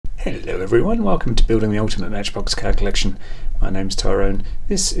Hello everyone, welcome to Building the Ultimate Matchbox Car Collection. My name's Tyrone.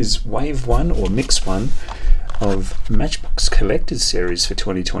 This is Wave 1 or Mix 1 of Matchbox Collectors Series for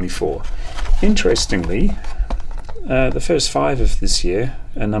 2024. Interestingly, the first 5 of this year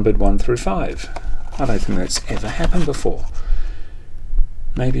are numbered 1 through 5. I don't think that's ever happened before.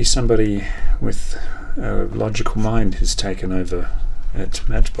 Maybe somebody with a logical mind has taken over at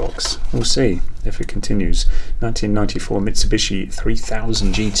Matchbox. We'll see if it continues. 1994 Mitsubishi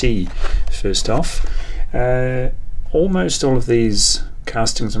 3000 GT first off. Almost all of these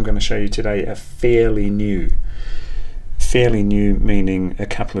castings I'm going to show you today are fairly new. Fairly new meaning a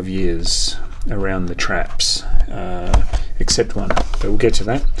couple of years around the traps, except one, but we'll get to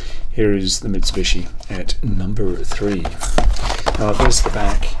that. Here is the Mitsubishi at number 3. There's the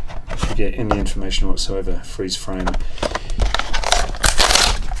back. If you get any information whatsoever, freeze frame.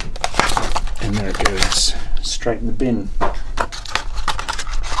 And there it goes, straight in the bin.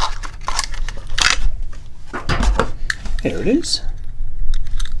 There it is.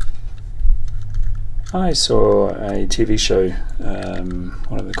 I saw a TV show,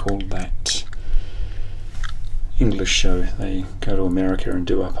 what do they call that? English show. They go to America and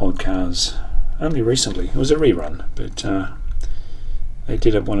do up old cars. Only recently. It was a rerun, but they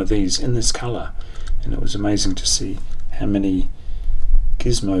did up one of these in this colour, and it was amazing to see how many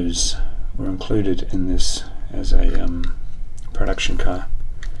gizmos were included in this as a production car.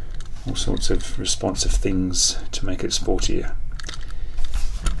 All sorts of responsive things to make it sportier.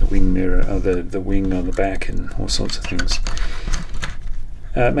 The wing mirror, the wing on the back, and all sorts of things.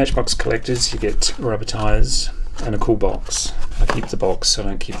 Matchbox Collectors, you get rubber tyres and a cool box. I keep the box, I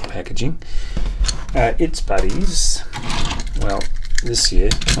don't keep the packaging. Its buddies, well, this year,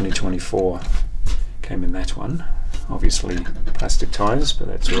 2024, came in that one. Obviously plastic tyres, but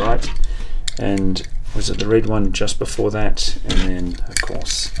that's alright. And was it the red one just before that, and then of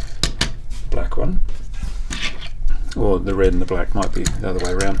course the black one, or the red and the black might be the other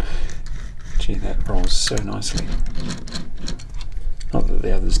way around. Gee, that rolls so nicely. Not that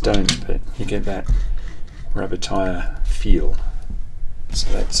the others don't, but you get that rubber tyre feel.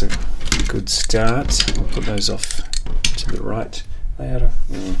 So that's a good start. We'll put those off to the right.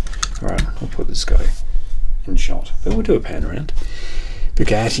 Alright, we'll put this guy in shot, but we'll do a pan around.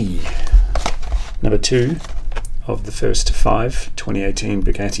 Bugatti, number 2 of the first 5, 2018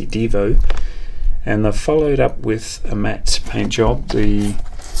 Bugatti Divo, and they've followed up with a matte paint job.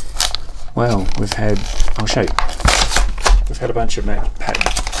 I'll show you. We've had a bunch of matte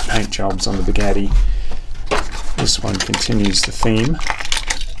paint jobs on the Bugatti. This one continues the theme.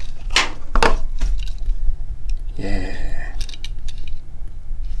 Yeah,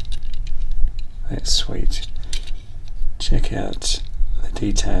 that's sweet. Check out the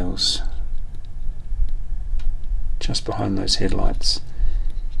details just behind those headlights.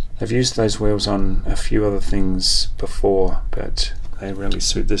 I've used those wheels on a few other things before, but they really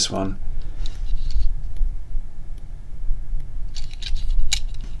suit this one.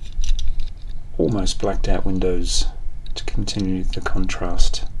 Almost blacked out windows to continue the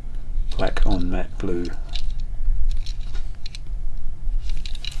contrast. Black on matte blue.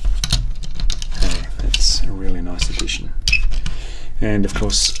 Hey, that's a really nice addition. And of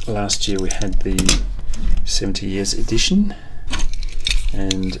course last year we had the 70 years edition,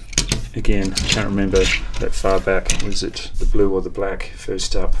 and again I can't remember that far back, was it the blue or the black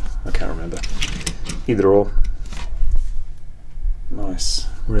first up? I can't remember. Either or. Nice,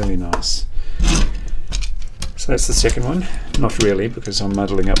 really nice. So that's the second one. Not really, because I'm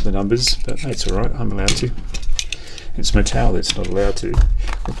muddling up the numbers, but that's alright, I'm allowed to. It's Mattel that's not allowed to.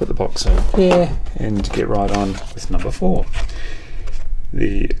 We'll put the box over there and get right on with number 4.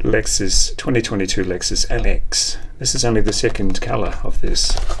 The Lexus 2022 Lexus LX. This is only the second colour of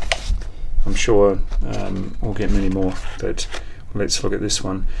this. I'm sure we'll get many more, but let's look at this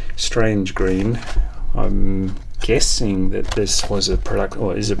one. Strange green. I'm guessing that this was a product,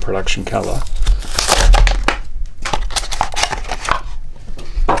 or is a production colour.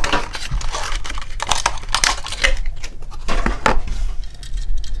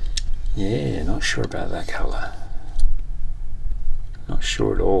 Yeah, not sure about that colour. Not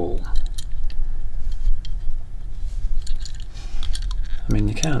sure at all. I mean,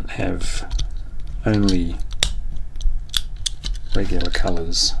 you can't have only regular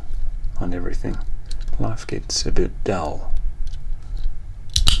colours on everything. Life gets a bit dull.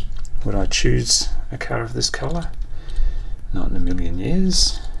 Would I choose a car of this colour? Not in a million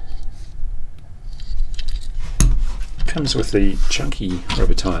years. Comes with the chunky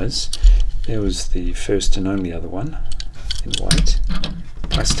rubber tyres. There was the first and only other one in white.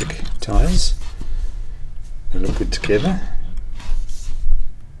 Plastic tyres. They look good together.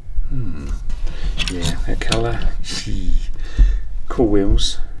 Yeah, that colour. Cool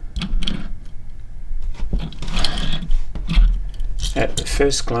wheels. At the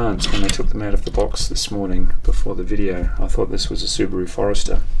first glance, when I took them out of the box this morning before the video, I thought this was a Subaru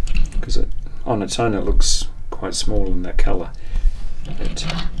Forester, because on its own it looks quite small in that colour. But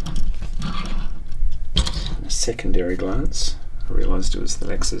on a secondary glance, I realised it was the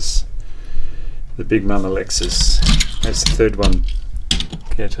Lexus, the Big Mama Lexus. That's the third one.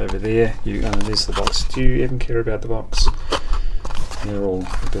 Get over there. There's the box. Do you even care about the box? They're all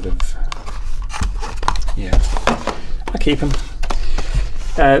a bit of, yeah. I keep them.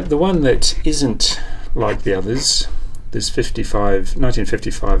 The one that isn't like the others, this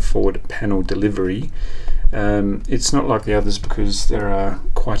 1955 Ford panel delivery. It's not like the others because there are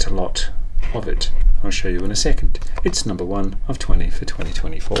quite a lot of it. I'll show you in a second. It's number 1 of 20 for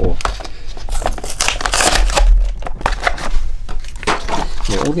 2024.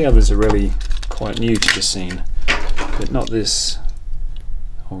 Yeah, all the others are really quite new to the scene, but not this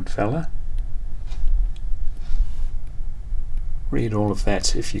old fella. Read all of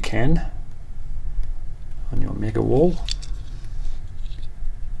that if you can on your mega wall.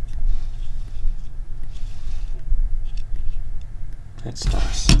 That's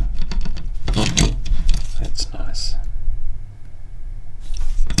nice. That's nice.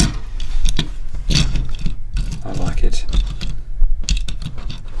 I like it.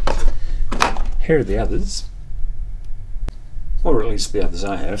 Here are the others, or at least the others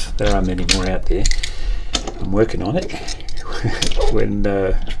I have. There are many more out there. I'm working on it. When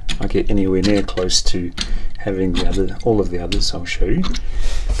I get anywhere near close to having all of the others, I'll show you,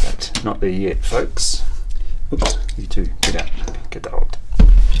 but not there yet, folks. Oops, you two, get out, get out.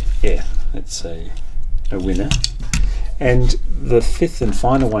 Yeah, that's a winner. And the fifth and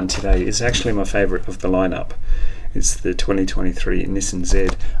final one today is actually my favourite of the lineup. It's the 2023 Nissan Z.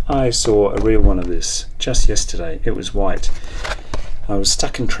 I saw a real one of this just yesterday. It was white. I was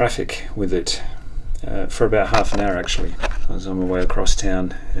stuck in traffic with it for about half an hour actually. I was on my way across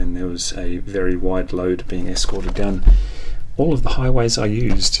town and there was a very wide load being escorted down all of the highways I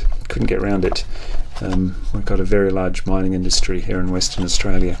used. Couldn't get around it. We've got a very large mining industry here in Western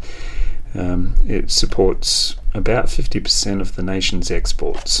Australia. It supports about 50% of the nation's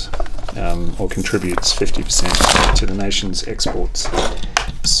exports, or contributes 50% to the nation's exports.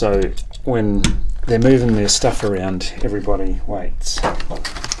 So when they're moving their stuff around, everybody waits.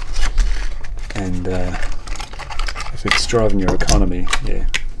 And if it's driving your economy, yeah,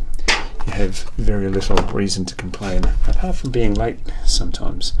 you have very little reason to complain, apart from being late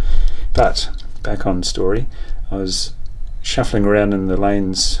sometimes. But back on story, I was shuffling around in the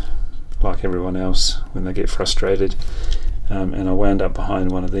lanes like everyone else when they get frustrated, and I wound up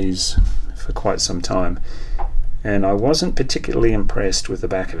behind one of these for quite some time, and I wasn't particularly impressed with the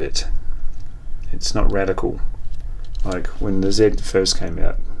back of it. It's not radical. Like when the Z first came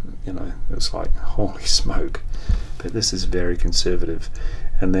out, you know, it was like, holy smoke. But this is very conservative.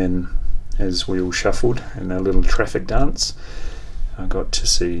 And then as we all shuffled in our little traffic dance, I got to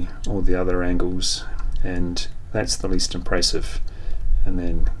see all the other angles, and that's the least impressive. And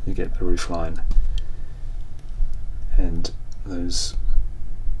then you get the roofline and those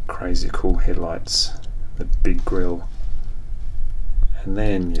crazy cool headlights, the big grille, and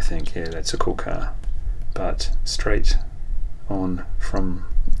then you think, yeah, that's a cool car. But straight on from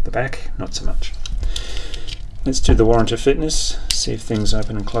the back, not so much. Let's do the warrant of fitness, see if things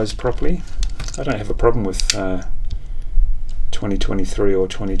open and close properly. I don't have a problem with 2023 or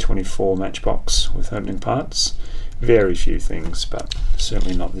 2024 Matchbox with opening parts. Very few things, but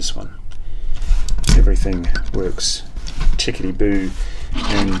certainly not this one. Everything works tickety-boo,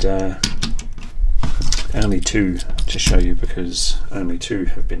 and only 2 to show you because only 2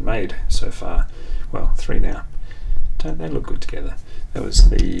 have been made so far. Well, 3 now. Don't they look good together? That was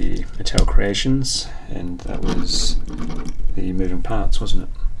the Mattel Creations, and that was the moving parts, wasn't it?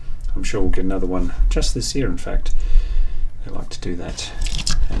 I'm sure we'll get another one just this year, in fact. They like to do that,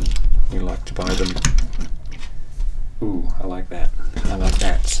 and we like to buy them. Ooh, I like that. I like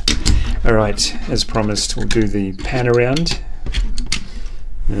that. Alright, as promised, we'll do the pan around.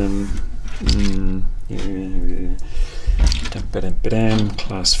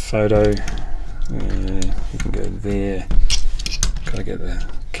 Class photo. You can go there. Gotta get the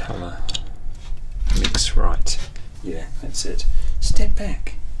colour mix right. Yeah, that's it. Step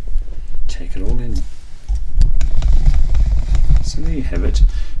back. Take it all in. So there you have it.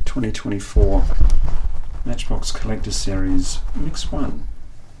 2024 Matchbox Collectors Series Mix 1.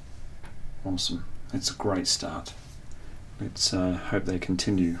 Awesome. That's a great start. Let's hope they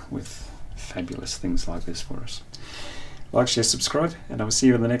continue with fabulous things like this for us. Like, share, subscribe, and I will see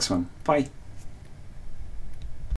you in the next one. Bye.